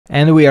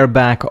And we are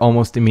back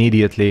almost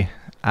immediately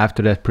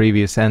after that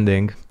previous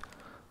ending.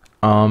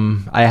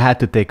 I had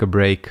to take a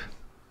break.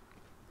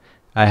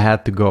 I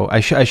had to go.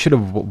 I should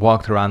have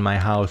walked around my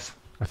house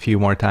a few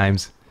more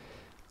times.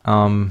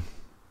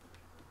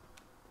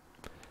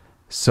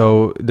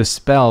 So the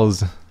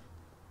spells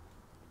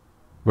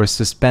were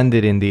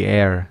suspended in the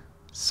air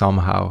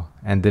somehow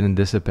and didn't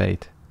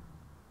dissipate.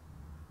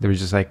 They were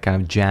just like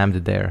kind of jammed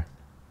there.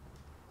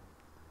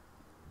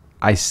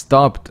 I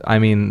stopped, I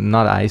mean,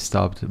 not I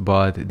stopped,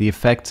 but the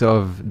effects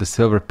of the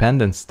silver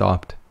pendant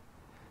stopped.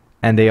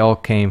 And they all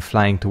came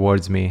flying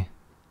towards me,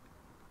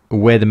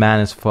 with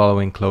Manus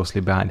following closely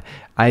behind.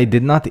 I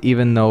did not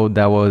even know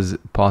that was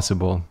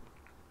possible.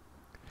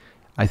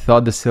 I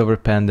thought the silver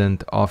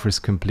pendant offers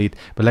complete,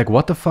 but like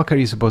what the fuck are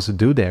you supposed to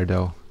do there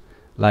though?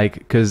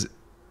 Like, cause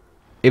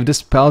if the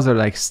spells are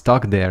like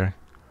stuck there,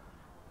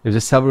 if the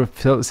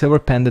silver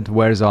pendant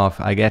wears off,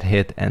 I get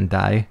hit and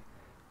die.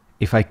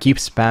 If I keep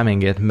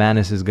spamming it,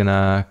 Manus is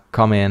gonna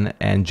come in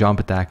and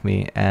jump attack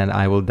me and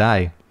I will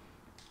die.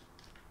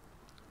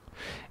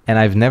 And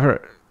I've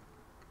never...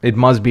 It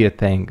must be a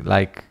thing.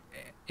 Like,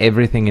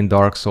 everything in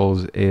Dark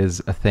Souls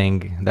is a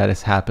thing that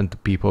has happened to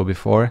people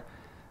before.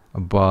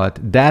 But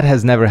that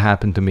has never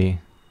happened to me.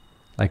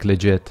 Like,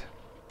 legit.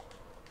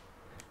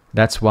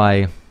 That's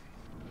why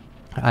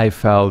I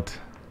felt...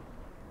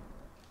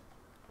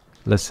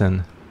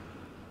 Listen...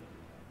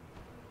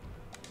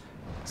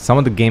 Some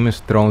of the Game of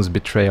Thrones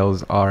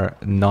betrayals are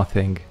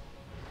nothing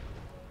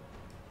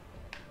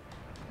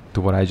to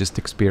what I just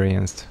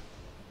experienced.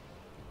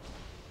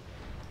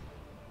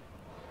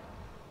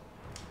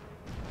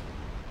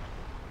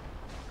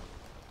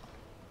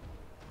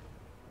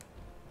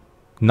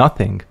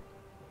 Nothing.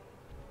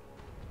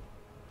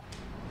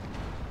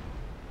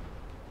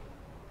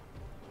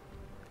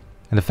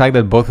 And the fact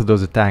that both of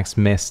those attacks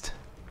missed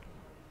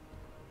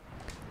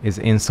is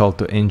insult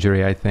to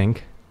injury, I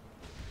think.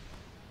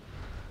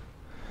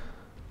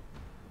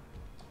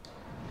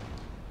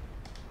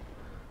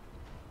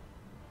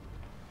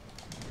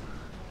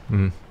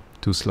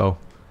 Too slow.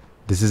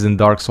 This is in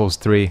Dark Souls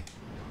 3.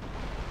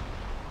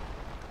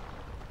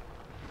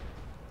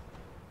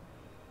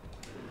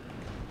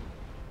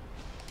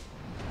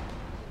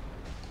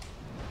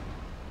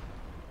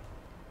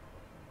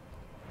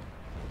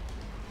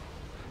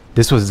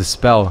 This was the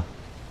spell.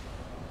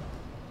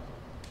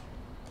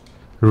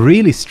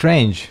 Really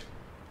strange.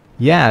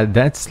 Yeah,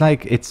 that's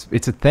like, it's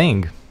a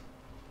thing.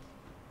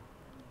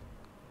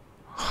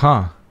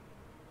 Huh.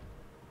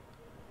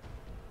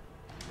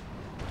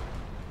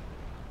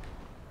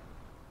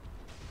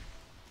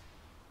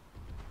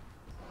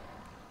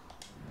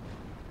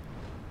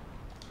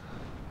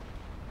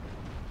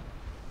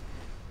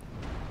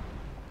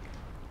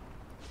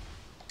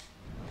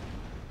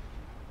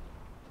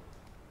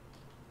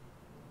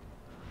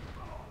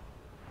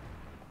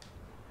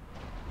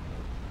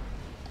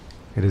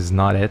 It is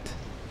not it.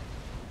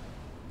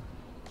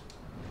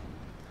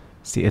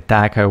 It's the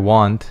attack I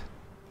want.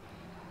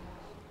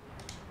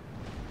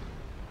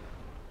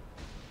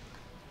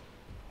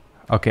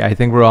 Okay, I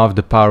think we're off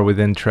the power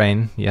within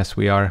train. Yes,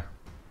 we are.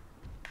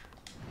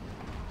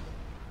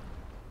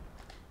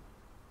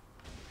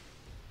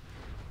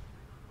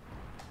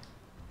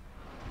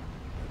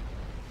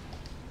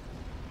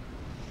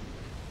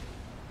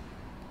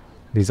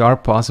 These are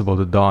possible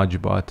to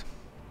dodge, but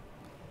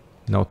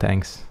no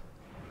thanks.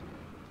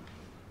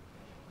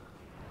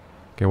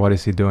 Okay, what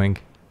is he doing?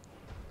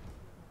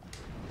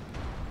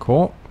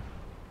 Cool.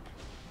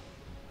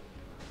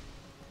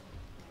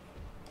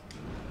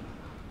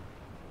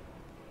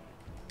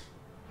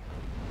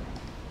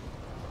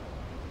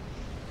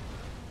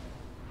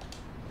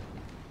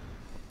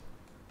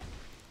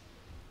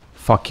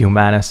 Fuck you,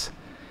 Manus.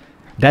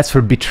 That's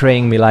for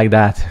betraying me like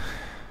that.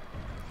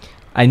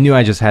 I knew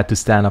I just had to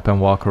stand up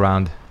and walk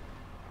around.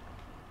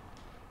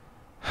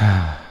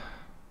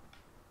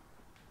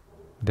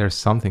 There's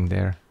something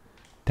there.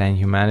 10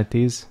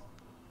 humanities.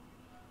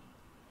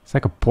 It's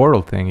like a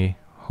portal thingy.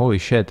 Holy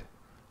shit.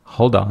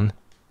 Hold on.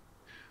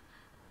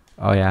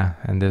 Oh yeah,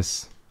 and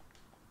this.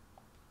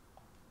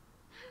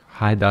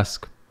 High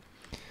Dusk.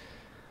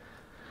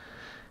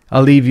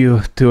 I'll leave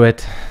you to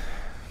it.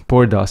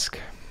 Poor Dusk.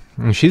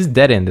 And she's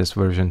dead in this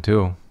version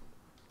too.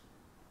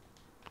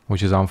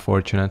 Which is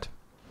unfortunate.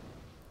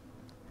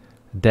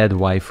 Dead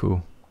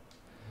waifu.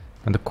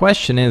 And the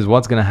question is,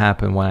 what's gonna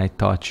happen when I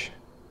touch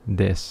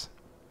this?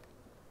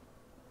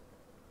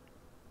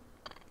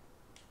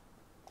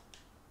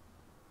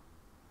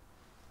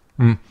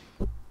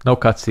 No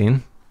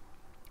cutscene,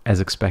 as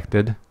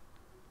expected.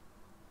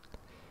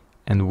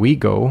 And we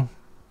go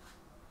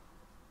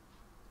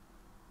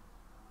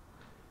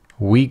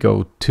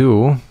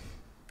to...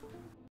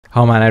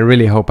 Oh man, I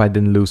really hope I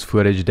didn't lose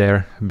footage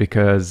there,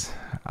 because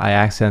I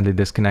accidentally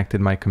disconnected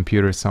my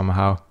computer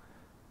somehow.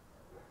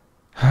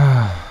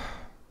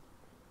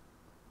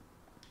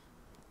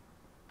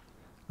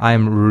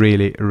 I'm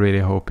really, really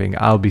hoping.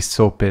 I'll be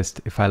so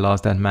pissed if I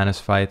lost that Manus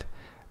fight.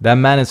 That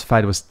Manus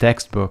fight was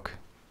textbook.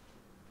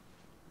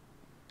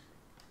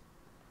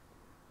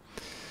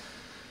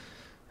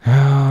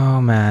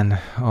 Oh man,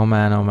 oh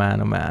man, oh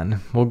man, oh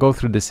man. We'll go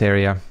through this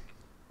area.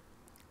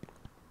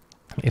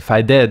 If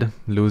I did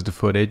lose the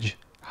footage,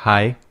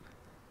 hi,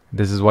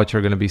 this is what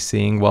you're gonna be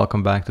seeing.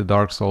 Welcome back to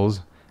Dark Souls.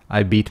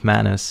 I beat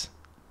Manus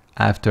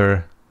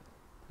after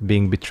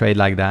being betrayed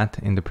like that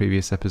in the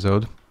previous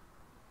episode.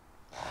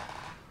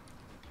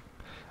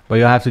 But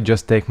you'll have to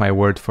just take my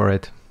word for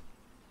it.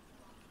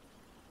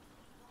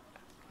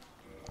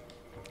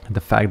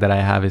 The fact that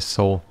I have his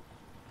soul.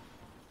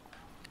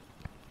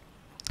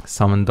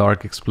 Summon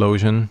Dark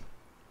Explosion.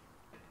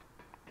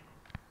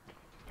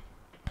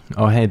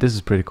 Oh hey, this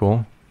is pretty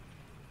cool.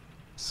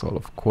 Soul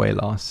of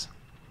Quelos.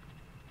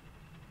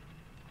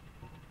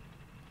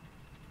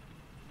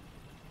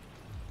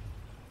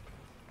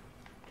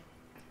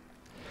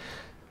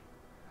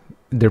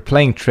 They're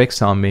playing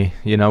tricks on me.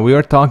 You know, we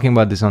were talking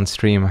about this on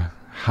stream,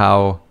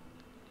 how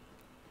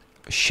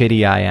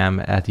shitty I am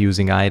at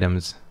using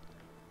items.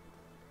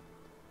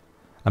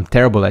 I'm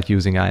terrible at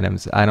using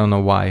items. I don't know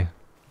why.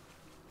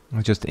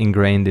 It's just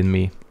ingrained in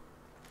me.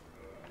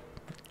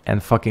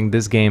 And fucking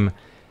this game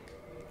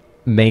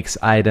makes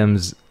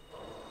items...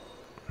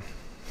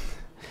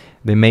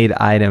 They made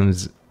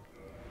items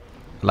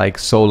like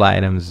soul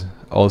items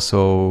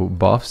also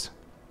buffs,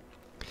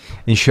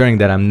 ensuring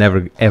that I'm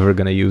never ever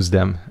gonna use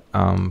them,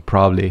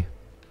 probably.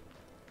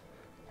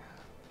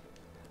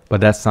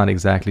 But that's not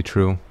exactly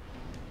true.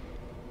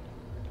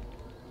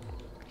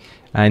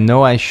 I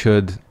know I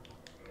should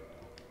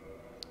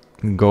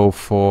go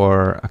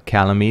for a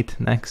Calamite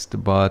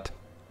next, but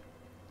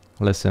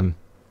listen,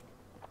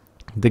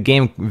 the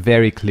game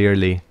very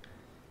clearly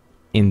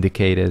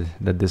indicated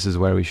that this is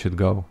where we should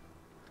go,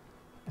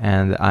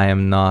 and I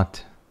am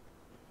not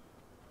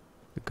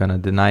gonna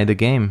deny the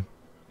game.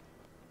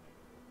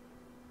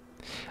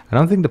 I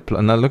don't think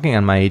I'm not looking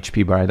at my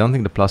HP bar. I don't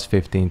think the plus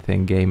 15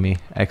 thing gave me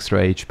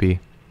extra HP,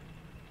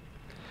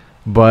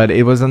 but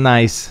it was a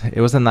nice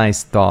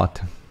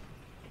thought.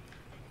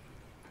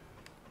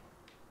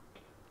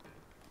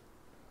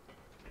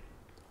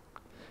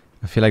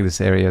 I feel like this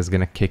area is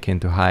gonna kick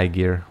into high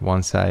gear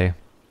once I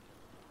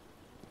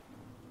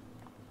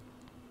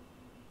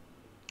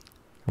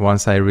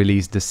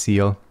release the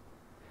seal,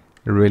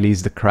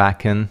 release the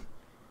Kraken.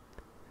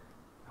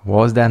 What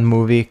was that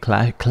movie?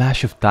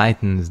 Clash of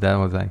Titans. That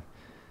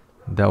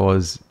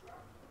was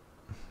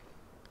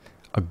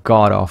a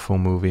god awful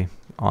movie,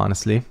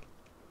 honestly.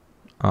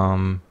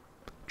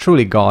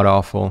 Truly god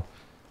awful.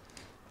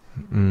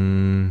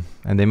 And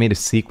they made a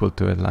sequel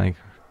to it, like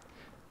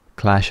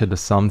Clash of the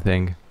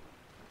Something,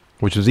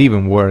 which was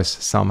even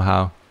worse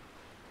somehow.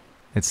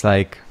 It's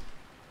like,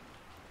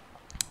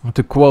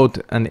 to quote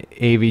an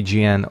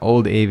AVGN,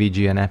 old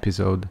AVGN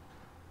episode,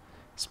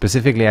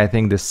 specifically I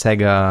think the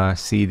Sega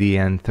CD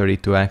and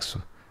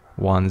 32X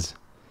ones,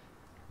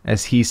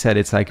 as he said,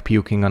 it's like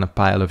puking on a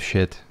pile of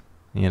shit,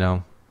 you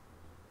know?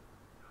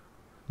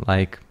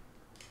 Like,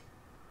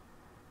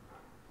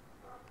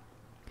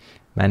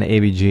 man,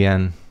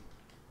 AVGN.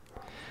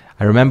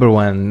 I remember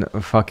when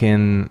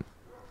fucking...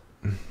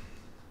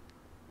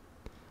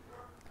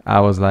 I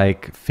was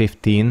like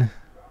 15.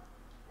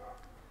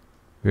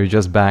 We were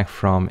just back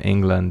from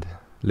England,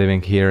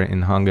 living here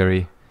in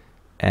Hungary,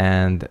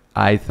 and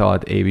I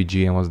thought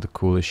AVGN was the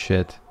coolest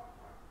shit.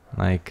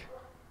 Like,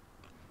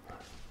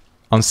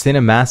 on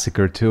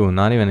Cinemassacre too,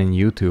 not even in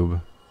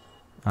YouTube.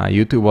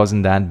 YouTube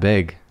wasn't that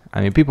big.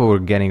 I mean, people were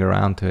getting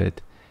around to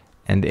it,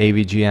 and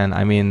AVGN,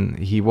 I mean,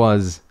 he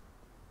was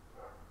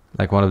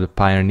like one of the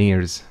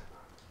pioneers.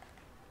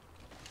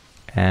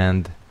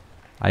 And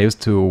I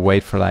used to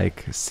wait for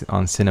like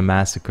on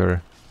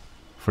Cinemassacre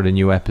for the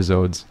new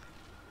episodes.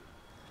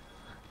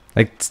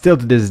 Like still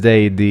to this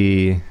day,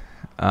 the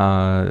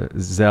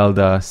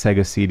Zelda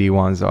Sega CD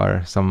ones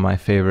are some of my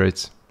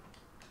favorites.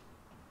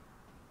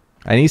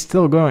 And he's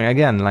still going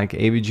again, like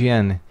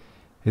AVGN.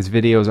 His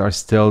videos are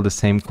still the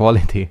same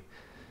quality.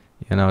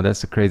 You know,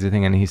 that's the crazy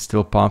thing, and he's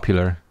still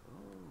popular.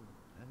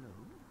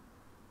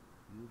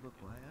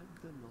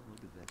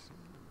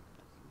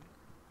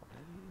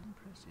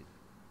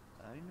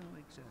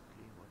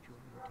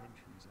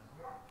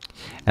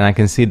 And I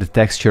can see the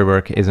texture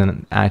work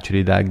isn't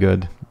actually that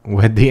good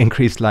with the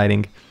increased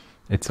lighting.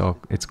 It's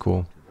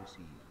cool.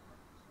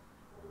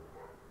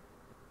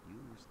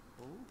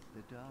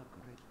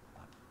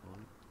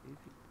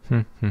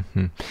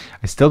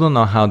 I still don't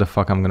know how the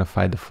fuck I'm gonna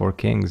fight the 4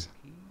 kings.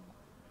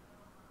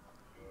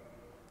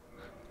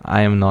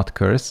 I am not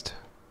cursed.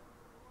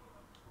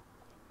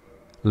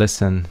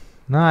 Listen,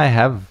 no, I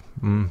have.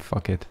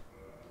 Fuck it.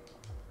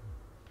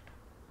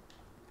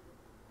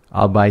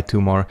 I'll buy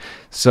 2 more.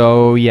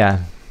 So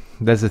yeah,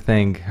 that's the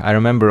thing. I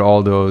remember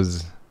all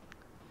those,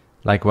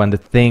 like when the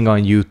thing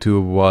on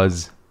YouTube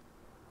was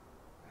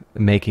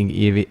making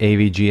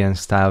AVGN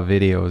style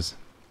videos.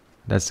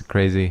 That's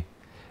crazy.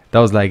 That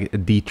was like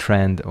the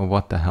trend. Oh,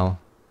 what the hell?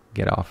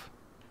 Get off.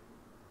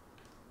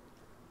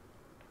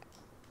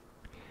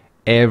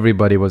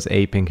 Everybody was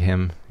aping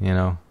him, you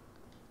know,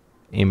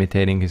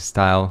 imitating his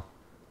style.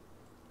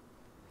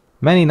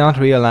 Many not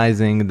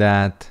realizing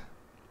that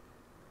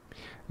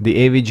The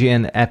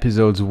AVGN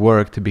episodes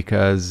worked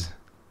because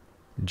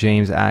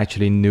James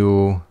actually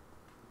knew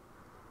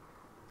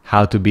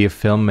how to be a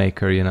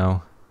filmmaker, you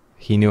know.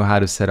 He knew how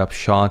to set up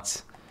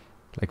shots,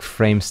 like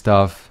frame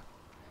stuff,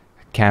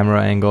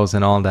 camera angles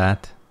and all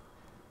that.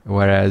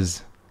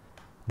 Whereas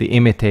the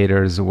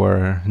imitators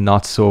were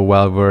not so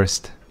well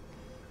versed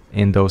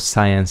in those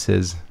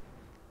sciences,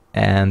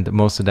 and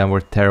most of them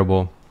were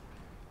terrible.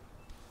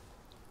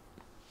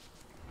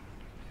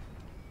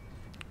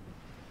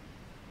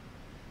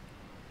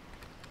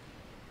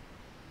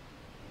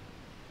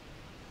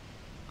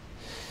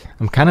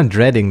 I'm kind of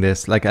dreading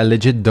this. Like, I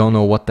legit don't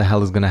know what the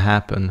hell is gonna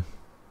happen.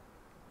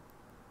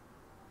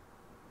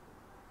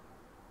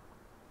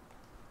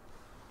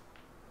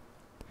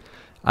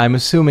 I'm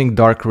assuming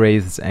dark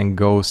wraiths and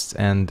ghosts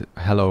and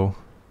hello.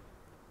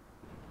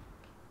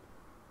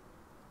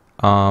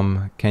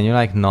 Can you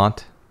like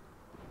not?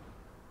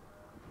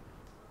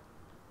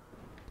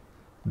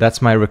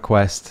 That's my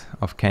request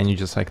of can you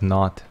just like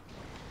not?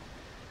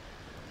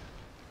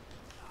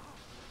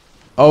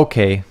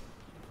 Okay.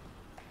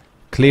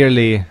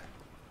 Clearly.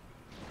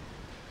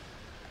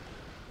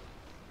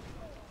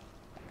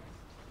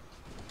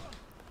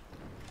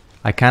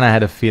 I kind of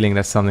had a feeling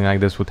that something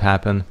like this would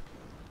happen.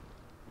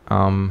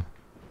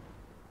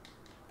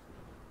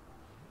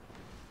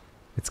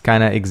 It's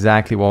kind of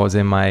exactly what was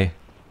in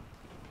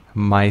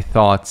my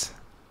thoughts.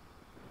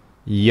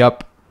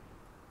 Yup.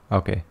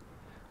 Okay.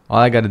 All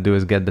I gotta do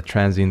is get the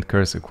transient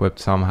curse equipped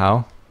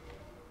somehow.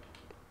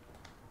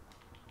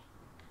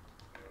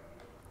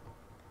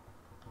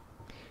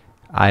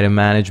 Item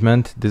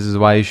management. This is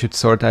why you should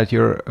sort out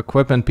your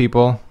equipment,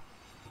 people.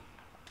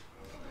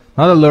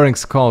 Not alluring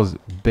skulls,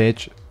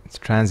 bitch. It's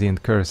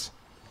transient curse.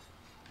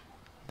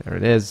 There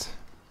it is.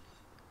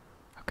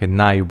 Okay,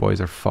 now you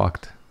boys are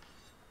fucked.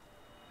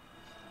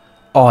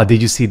 Oh,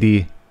 did you see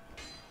the...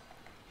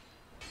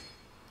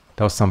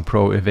 That was some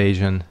pro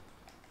evasion.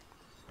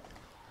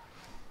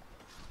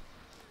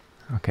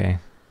 Okay.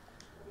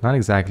 Not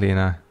exactly in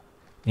a...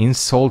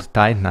 Insult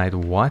Titanite,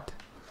 what?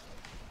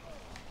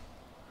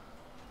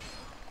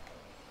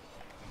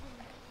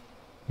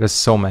 There's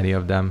so many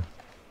of them.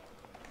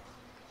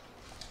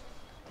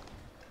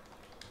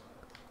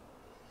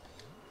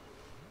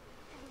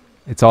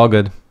 It's all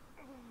good.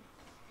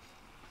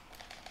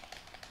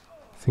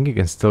 I think you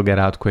can still get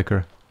out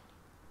quicker.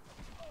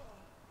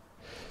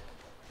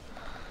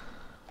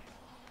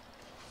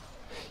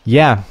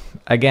 Yeah,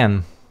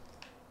 again.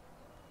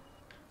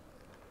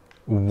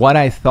 What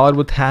I thought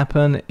would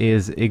happen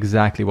is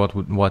exactly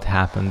what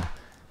happened.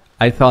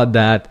 I thought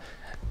that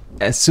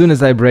as soon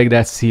as I break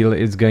that seal,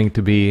 it's going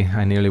to be...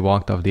 I nearly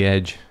walked off the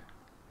edge.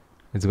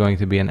 It's going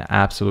to be an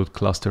absolute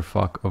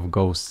clusterfuck of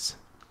ghosts.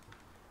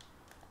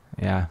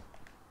 Yeah.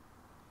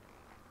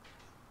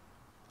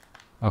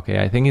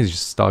 Okay, I think he's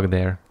just stuck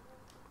there.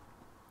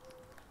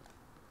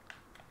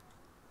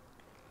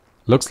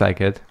 Looks like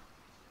it.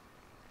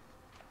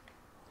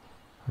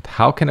 But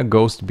how can a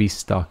ghost be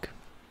stuck?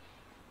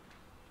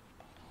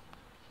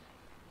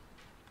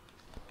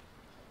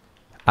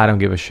 I don't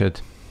give a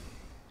shit.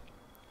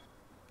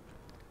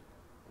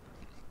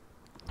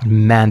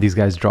 Man, these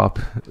guys drop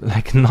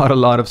like not a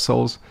lot of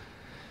souls.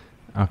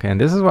 Okay, and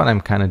this is what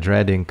I'm kind of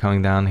dreading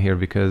coming down here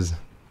because...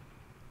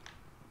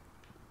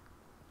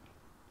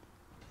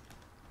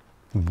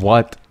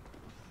 What?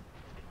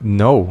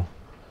 No.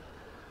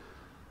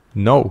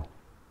 No.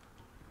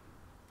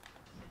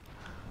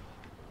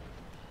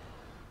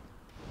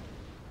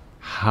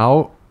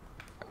 How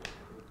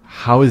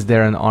is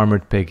there an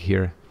armored pig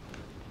here?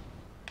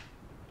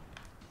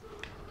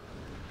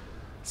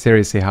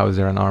 Seriously, how is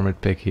there an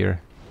armored pig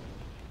here?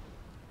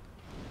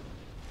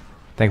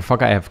 Thank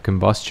fuck I have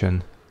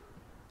combustion.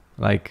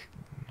 Like,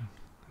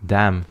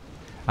 damn.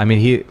 I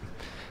mean,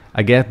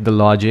 I get the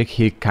logic.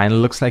 He kind of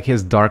looks like he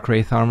has Dark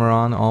Wraith armor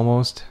on,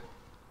 almost.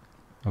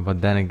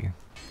 But then again...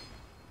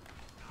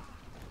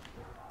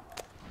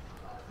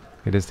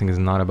 Okay, this thing is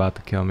not about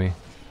to kill me.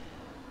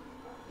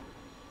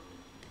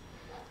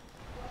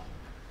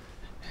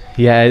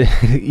 Yeah,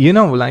 you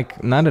know,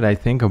 like, now that I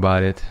think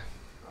about it...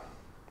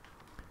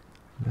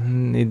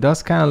 It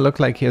does kind of look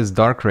like he has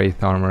Dark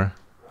Wraith armor.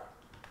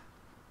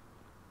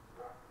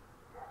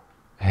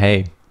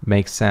 Hey,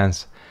 makes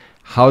sense.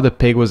 How the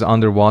pig was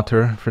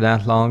underwater for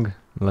that long?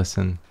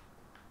 Listen.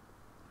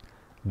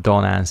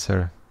 Don't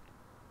answer.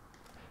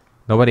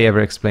 Nobody ever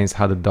explains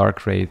how the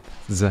Dark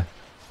Wraiths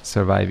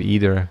survive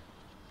either.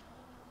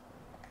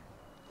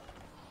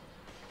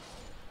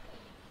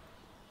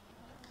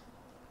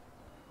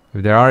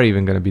 If there are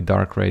even gonna be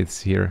Dark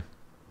Wraiths here.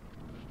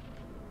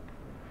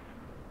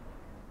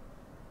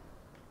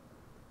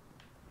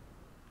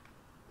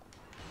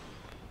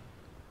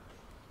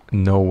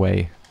 No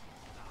way.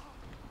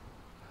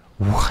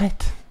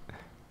 What?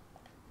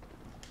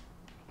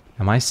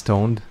 Am I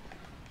stoned?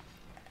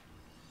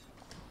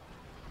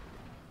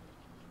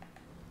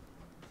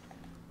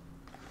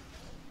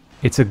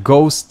 It's a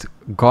ghost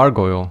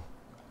gargoyle.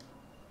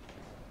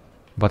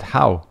 But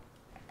how?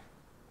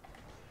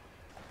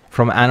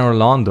 From Anor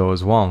Londo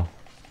as well.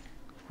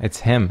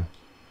 It's him.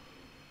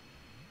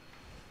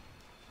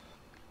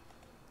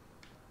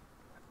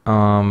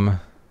 I'm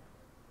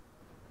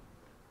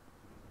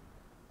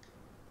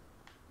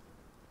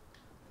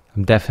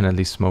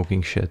definitely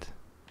smoking shit.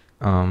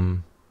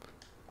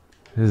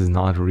 This is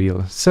not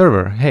real.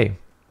 Server, hey.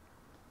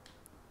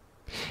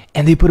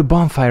 And they put a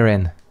bonfire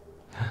in.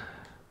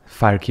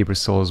 Firekeeper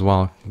soul as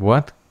well.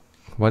 What?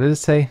 What did it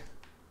say?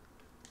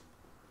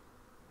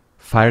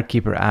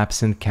 Firekeeper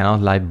absent,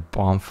 cannot light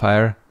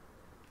bonfire.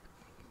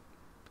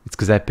 It's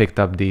because I picked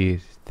up the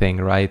thing,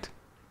 right?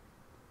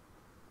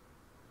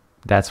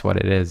 That's what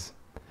it is.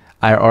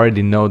 I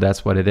already know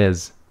that's what it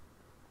is.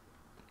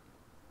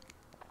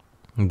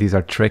 These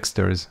are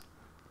tricksters.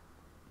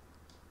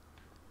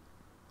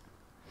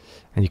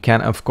 And you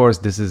can't, of course,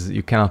 this is,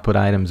 you cannot put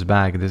items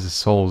back. This is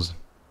souls.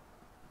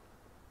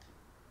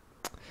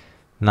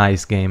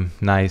 Nice game,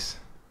 nice.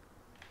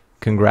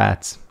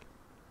 Congrats.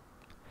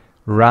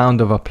 Round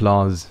of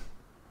applause.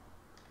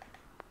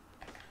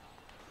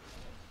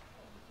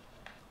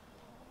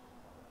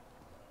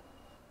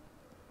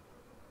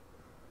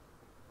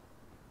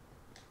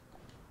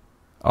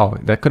 Oh,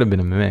 that could have been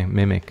a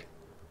mimic.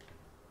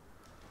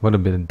 Would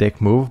have been a dick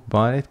move,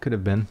 but it could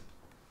have been.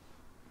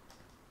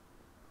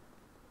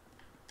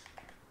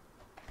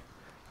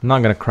 I'm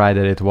not gonna cry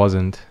that it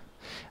wasn't.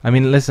 I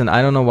mean, listen,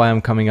 I don't know why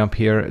I'm coming up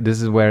here. This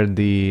is where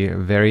the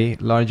very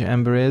large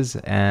ember is,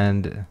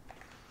 and...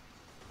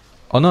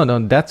 Oh, no, no,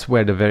 that's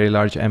where the very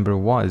large ember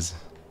was.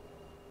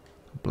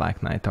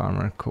 Black Knight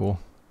armor, cool.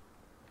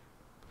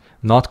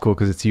 Not cool,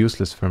 because it's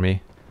useless for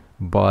me,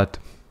 but...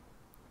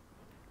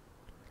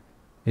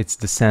 It's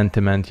the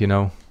sentiment, you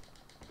know.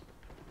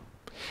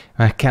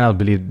 I cannot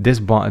believe this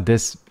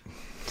this...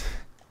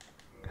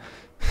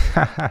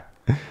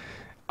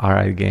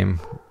 Alright, game.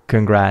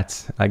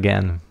 Congrats,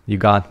 again. You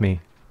got me.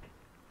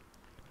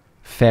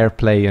 Fair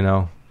play, you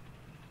know.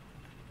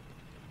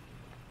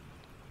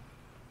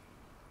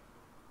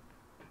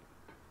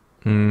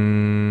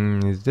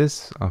 Is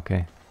this?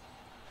 Okay.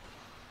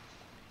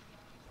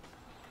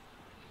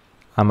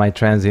 My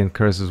transient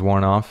curse is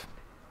worn off.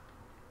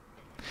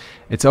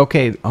 It's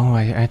okay. Oh,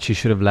 I actually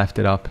should have left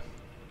it up.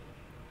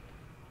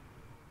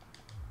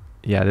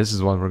 Yeah, this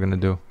is what we're gonna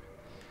do.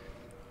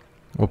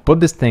 We'll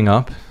put this thing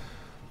up.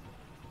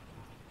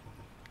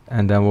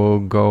 And then we'll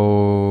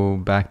go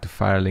back to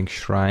Firelink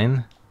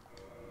Shrine.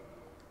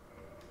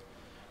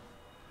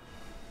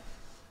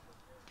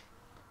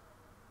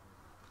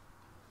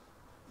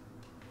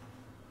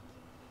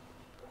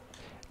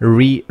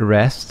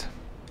 Rest.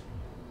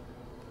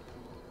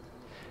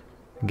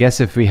 Guess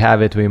if we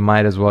have it, we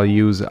might as well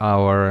use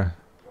our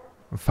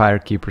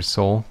Firekeeper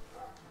soul.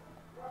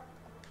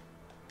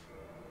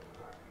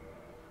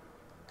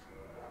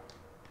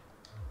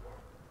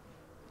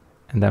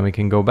 And then we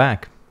can go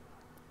back.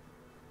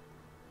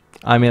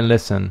 I mean,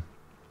 listen.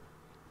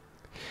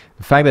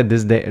 The fact that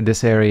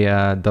this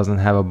area doesn't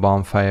have a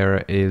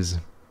bonfire is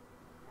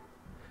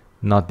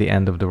not the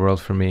end of the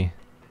world for me.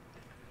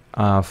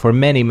 For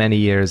many, many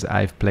years,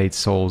 I've played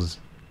Souls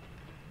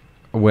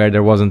where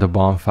there wasn't a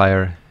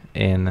bonfire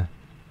in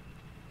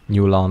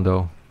New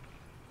Londo.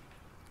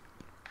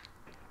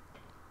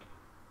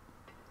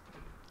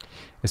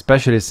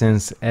 Especially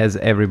since, as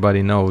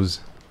everybody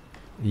knows,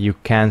 you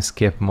can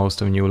skip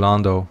most of New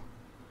Londo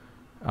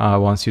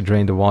once you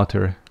drain the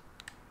water.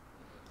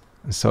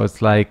 So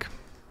it's like,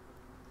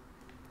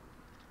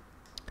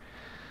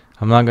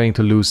 I'm not going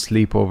to lose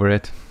sleep over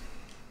it.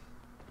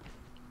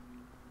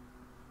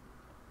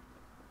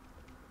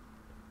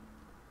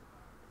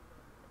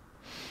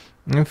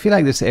 I feel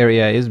like this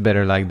area is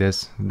better like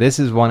this. This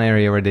is one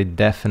area where they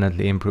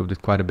definitely improved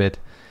it quite a bit.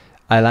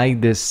 I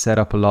like this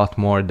setup a lot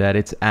more, that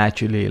it's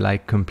actually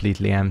like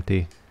completely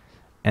empty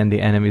and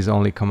the enemies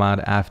only come out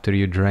after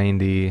you drain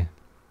the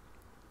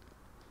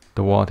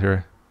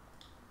water.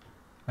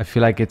 I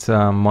feel like it's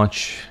a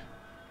much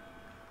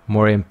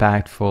more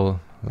impactful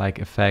like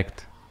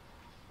effect.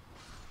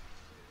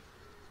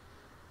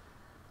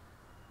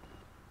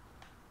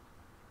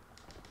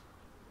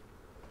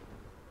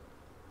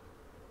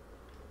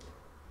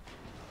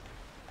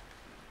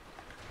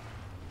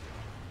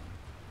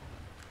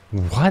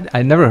 What?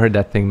 I never heard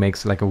that thing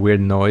makes like a weird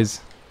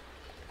noise.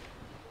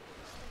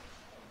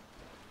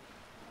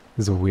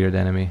 This is a weird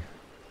enemy.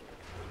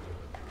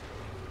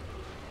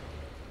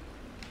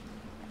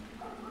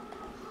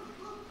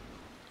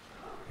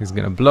 He's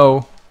gonna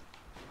blow.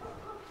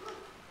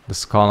 The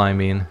skull, I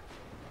mean.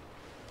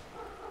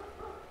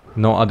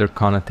 No other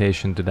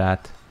connotation to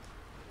that.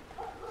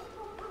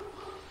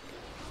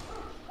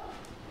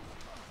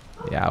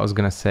 Yeah, I was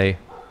gonna say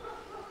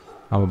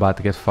I'm about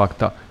to get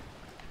fucked up.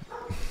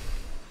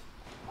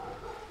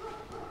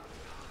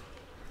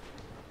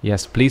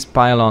 Yes, please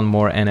pile on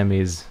more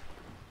enemies.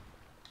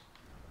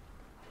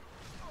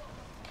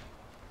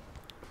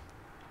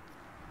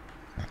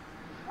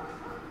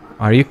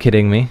 Are you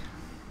kidding me?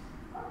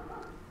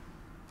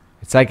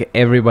 It's like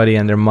everybody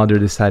and their mother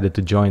decided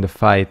to join the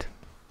fight.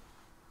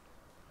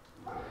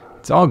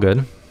 It's all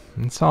good.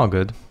 It's all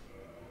good.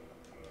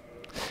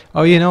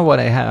 Oh, you know what?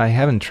 I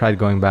haven't tried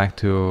going back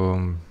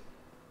to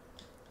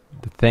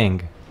the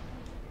thing.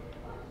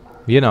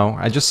 You know,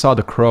 I just saw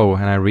the crow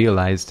and I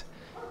realized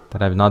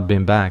that I've not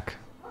been back.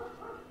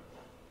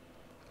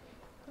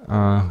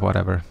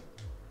 Whatever.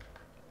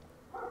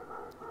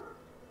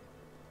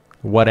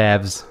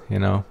 Whatevs, you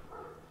know.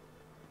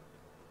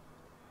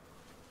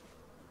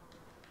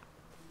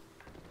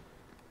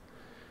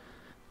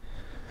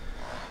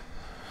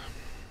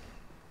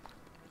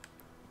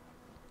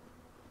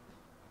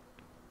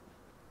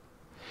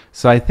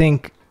 So I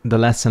think the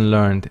lesson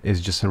learned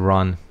is just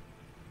run.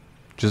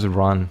 Just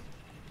run.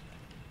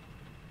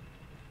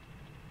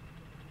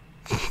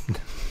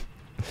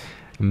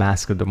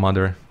 Mask of the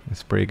Mother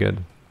is pretty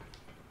good.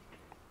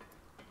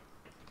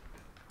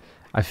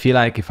 I feel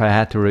like if I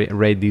had to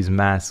rate these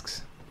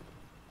masks,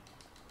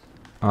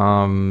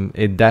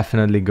 it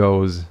definitely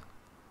goes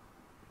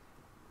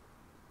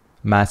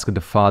Mask of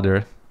the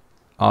Father,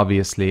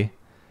 obviously.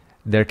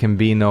 There can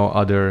be no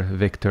other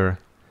victor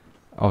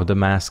of the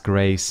mask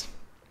race.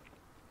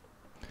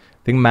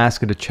 I think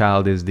Mask of the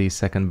Child is the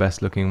second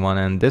best looking one,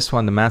 and this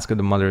one, the Mask of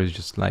the Mother, is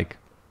just like,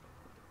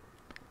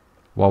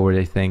 what were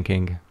they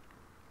thinking?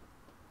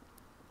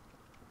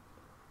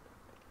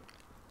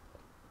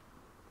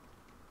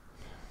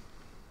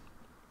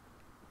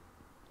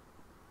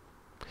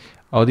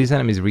 Oh, these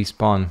enemies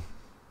respawn.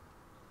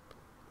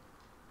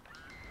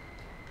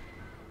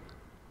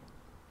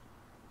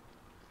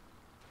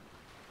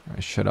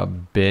 Shut up,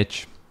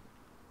 bitch.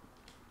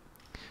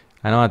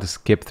 I know how to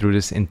skip through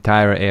this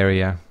entire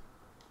area.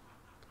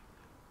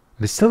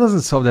 But it still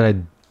doesn't solve that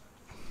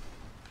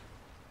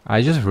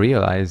I just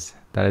realized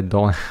that I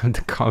don't have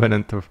the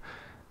Covenant of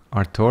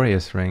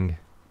Artorias ring.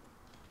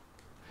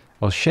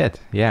 Well, shit,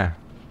 yeah.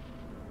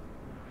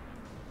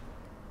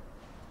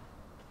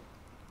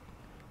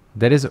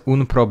 That is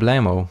un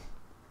problemo.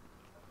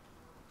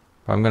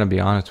 But I'm gonna be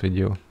honest with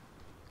you.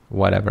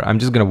 Whatever, I'm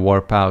just gonna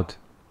warp out.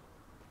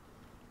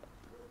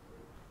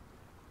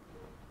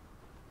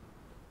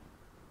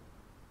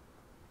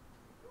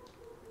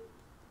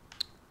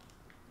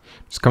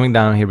 Just coming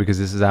down here because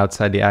this is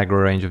outside the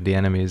aggro range of the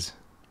enemies.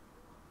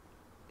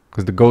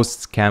 Because the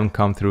ghosts can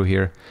come through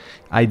here.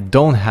 I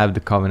don't have the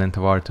Covenant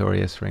of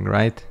Artorias ring,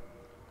 right?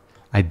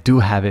 I do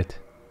have it.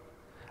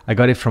 I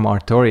got it from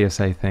Artorias,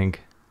 I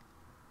think.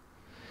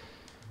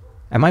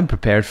 Am I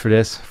prepared for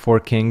this? 4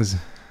 kings.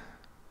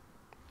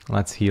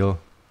 Let's heal.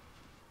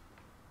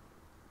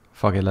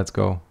 Fuck it, let's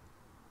go.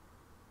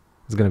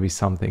 There's gonna be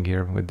something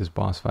here with this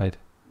boss fight.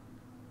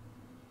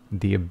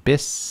 The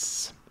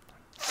Abyss.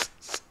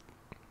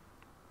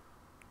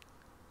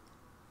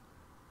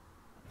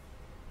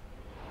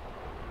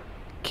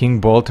 King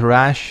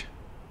Bolterash.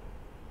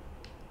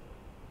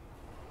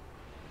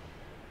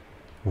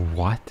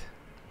 What?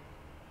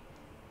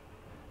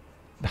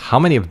 How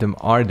many of them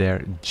are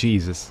there?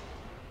 Jesus.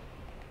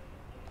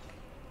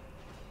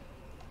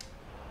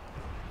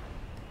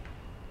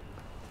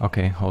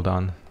 Okay, hold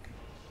on.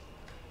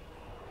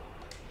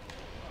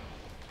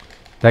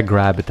 That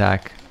grab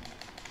attack.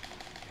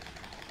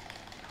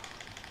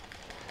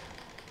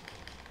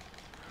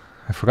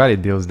 I forgot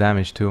it deals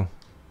damage too.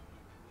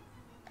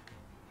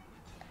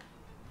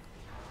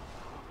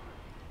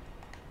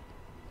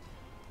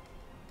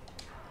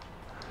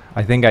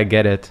 I think I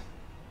get it.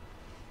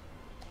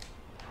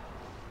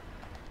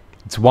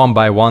 It's 1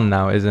 by 1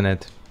 now, isn't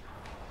it?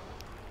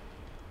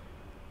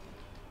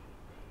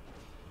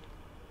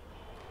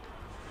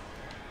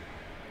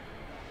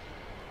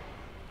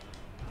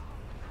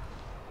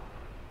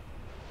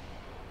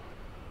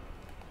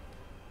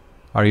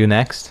 Are you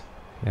next?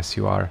 Yes,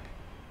 you are.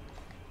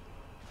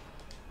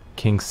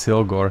 King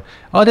Silgor.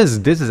 Oh, this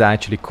is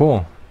actually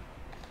cool.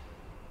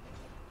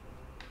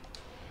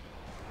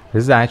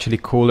 This is actually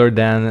cooler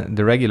than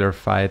the regular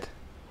fight.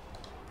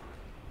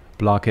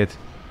 Block it.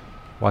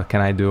 What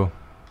can I do?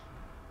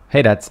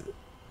 Hey, that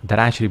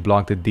actually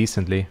blocked it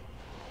decently.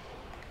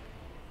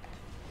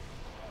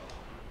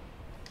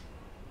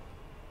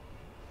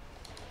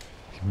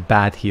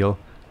 Bad heal.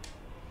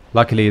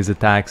 Luckily his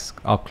attacks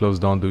up close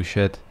don't do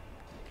shit.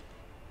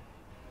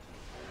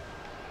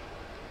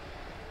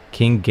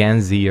 King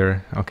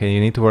Ganzir. Okay, you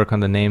need to work on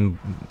the names,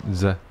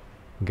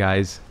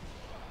 guys.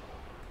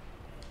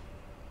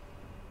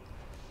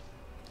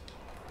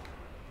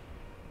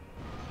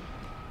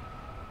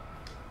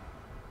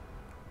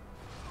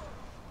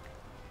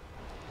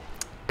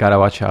 Gotta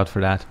watch out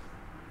for that.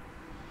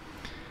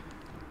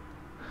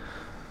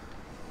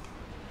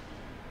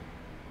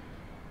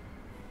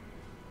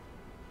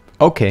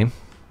 Okay.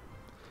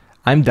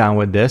 I'm down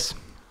with this.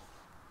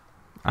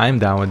 I'm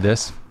down with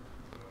this.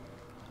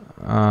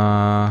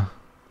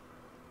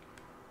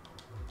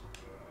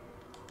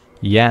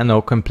 Yeah,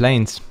 no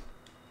complaints.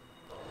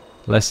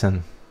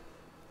 Listen.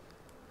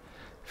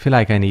 I feel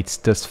like I need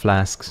stus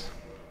flasks.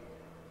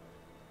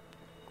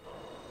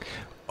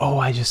 Oh,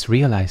 I just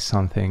realized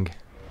something.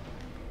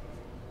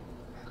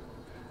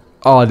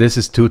 Oh, this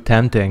is too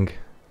tempting.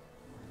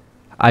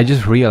 I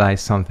just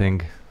realized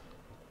something.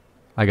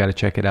 I gotta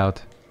check it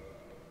out.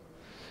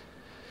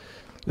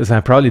 Listen,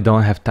 I probably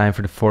don't have time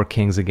for the 4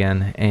 kings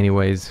again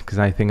anyways, because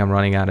I think I'm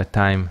running out of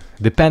time.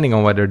 Depending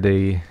on whether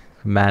the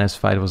Manus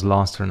fight was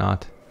lost or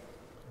not.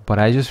 But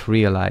I just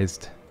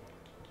realized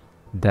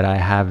that I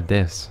have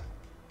this.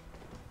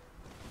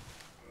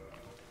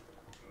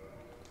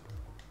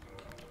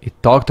 It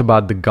talked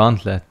about the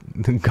gauntlet.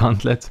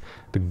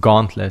 The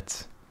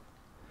gauntlets.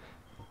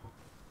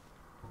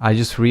 I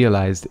just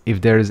realized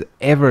if there's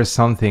ever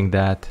something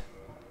that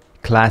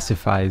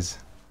classifies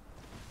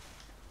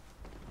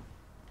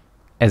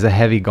as a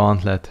heavy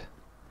gauntlet,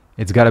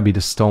 it's gotta be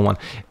the stone one.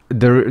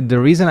 The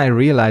reason I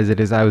realized it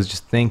is I was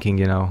just thinking,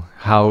 you know,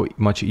 how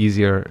much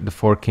easier the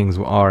Four Kings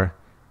are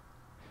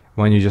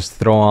when you just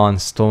throw on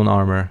stone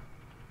armor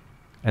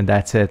and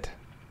that's it.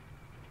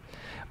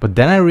 But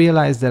then I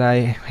realized that I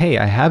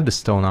have the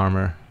stone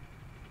armor.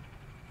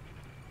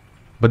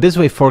 But this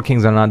way Four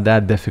Kings are not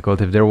that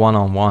difficult if they're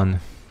one-on-one.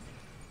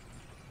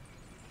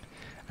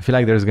 I feel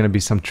like there's gonna be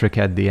some trick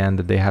at the end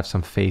that they have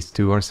some phase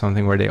 2 or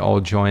something where they all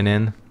join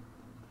in.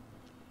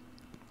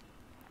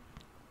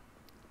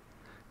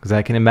 Because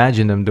I can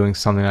imagine them doing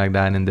something like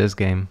that in this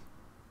game.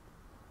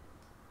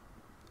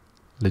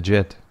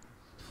 Legit.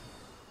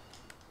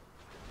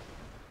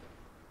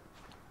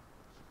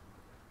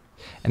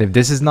 And if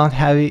this is not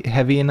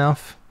heavy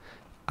enough,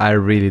 I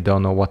really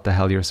don't know what the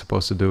hell you're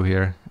supposed to do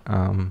here.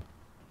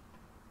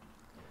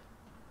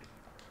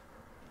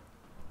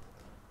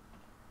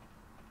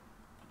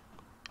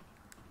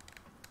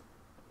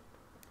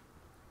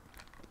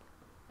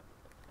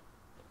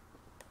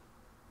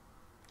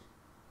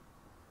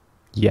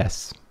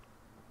 Yes.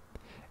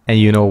 And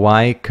you know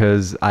why?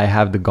 Because I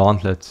have the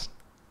gauntlets,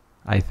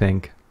 I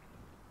think.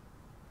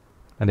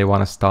 And they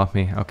want to stop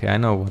me. Okay, I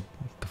know what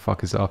the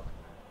fuck is up.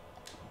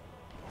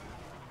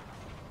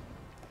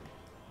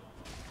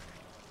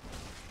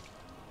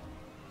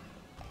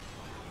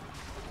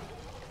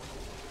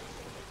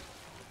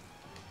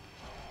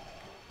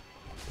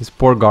 This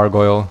poor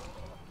gargoyle.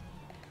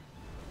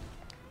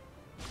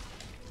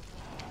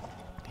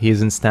 He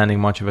isn't standing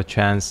much of a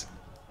chance.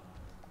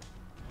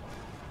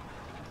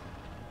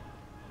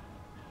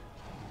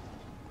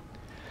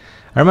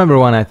 I remember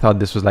when I thought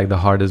this was like the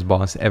hardest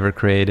boss ever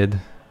created.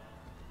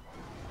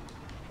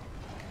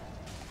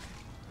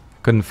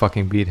 Couldn't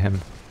fucking beat him.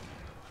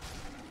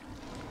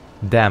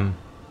 Damn.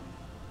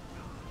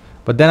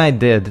 But then I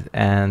did,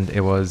 and it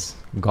was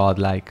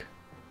godlike.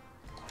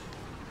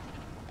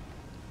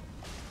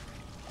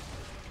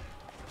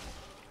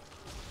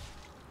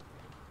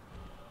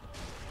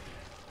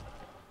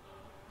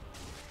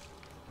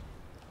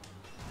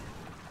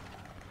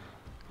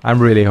 I'm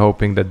really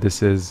hoping that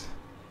this is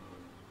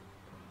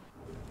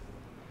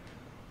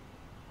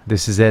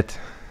it.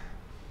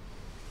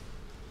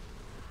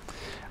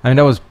 I mean,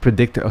 that was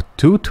predicted. Oh,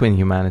 2 twin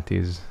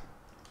humanities.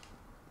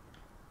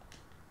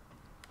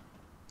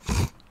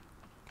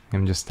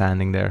 I'm just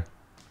standing there.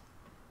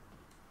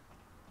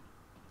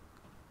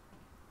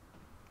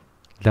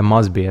 That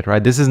must be it,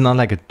 right? This is not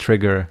like a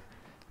trigger,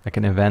 like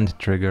an event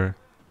trigger.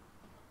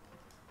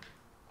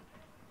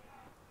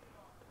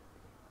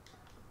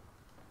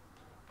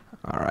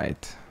 All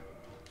right.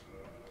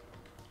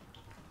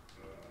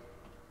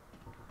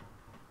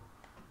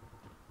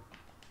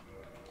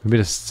 Maybe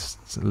the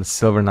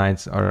Silver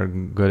Knights are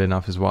good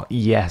enough as well.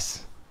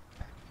 Yes.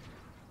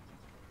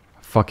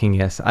 Fucking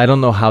yes. I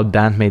don't know how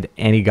that made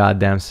any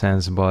goddamn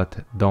sense,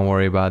 but don't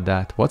worry about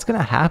that. What's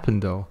gonna happen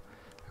though?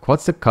 Like,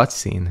 what's the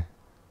cutscene?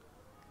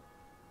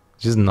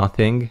 Just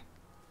nothing.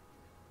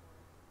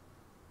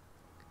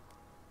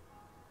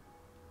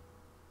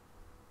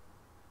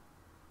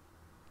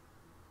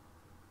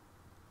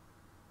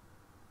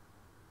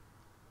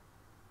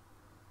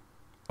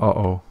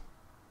 Uh-oh.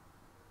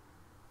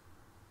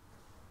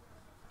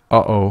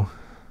 Uh-oh.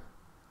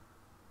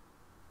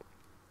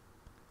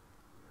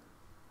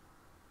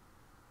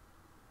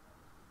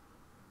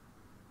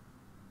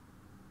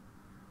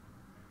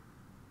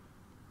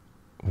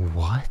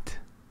 What?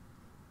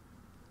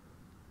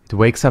 It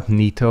wakes up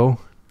Nito.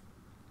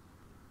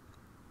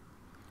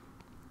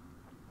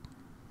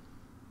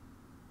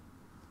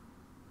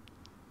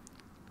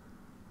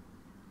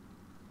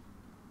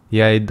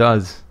 Yeah, it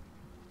does.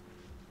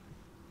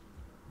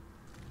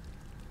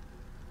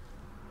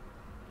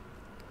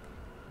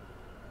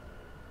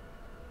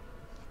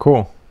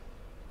 Cool.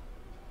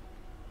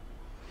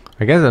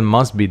 I guess it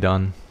must be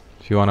done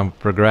if you want to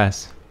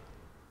progress.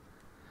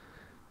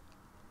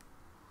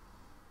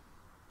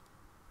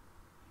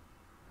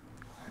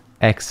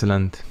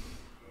 Excellent.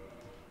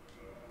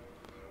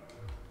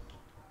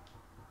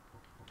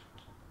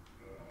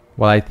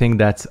 Well, I think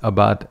that's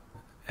about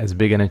as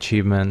big an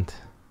achievement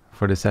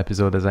for this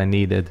episode as I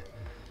needed.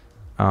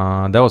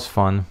 That was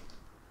fun.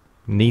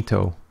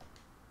 Nito.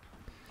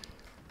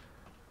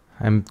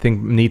 I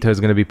think Nito is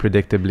going to be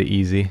predictably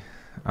easy.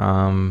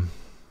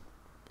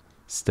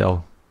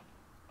 Still.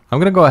 I'm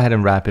going to go ahead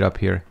and wrap it up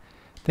here.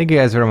 Thank you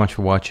guys very much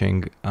for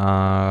watching.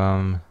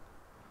 Yeah,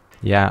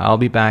 I'll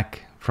be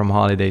back from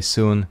holiday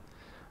soon.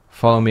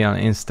 Follow me on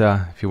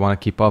Insta if you want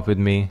to keep up with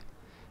me.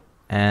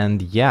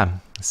 And yeah,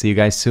 see you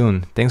guys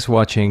soon. Thanks for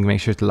watching. Make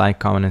sure to like,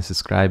 comment, and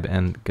subscribe,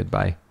 and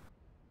goodbye.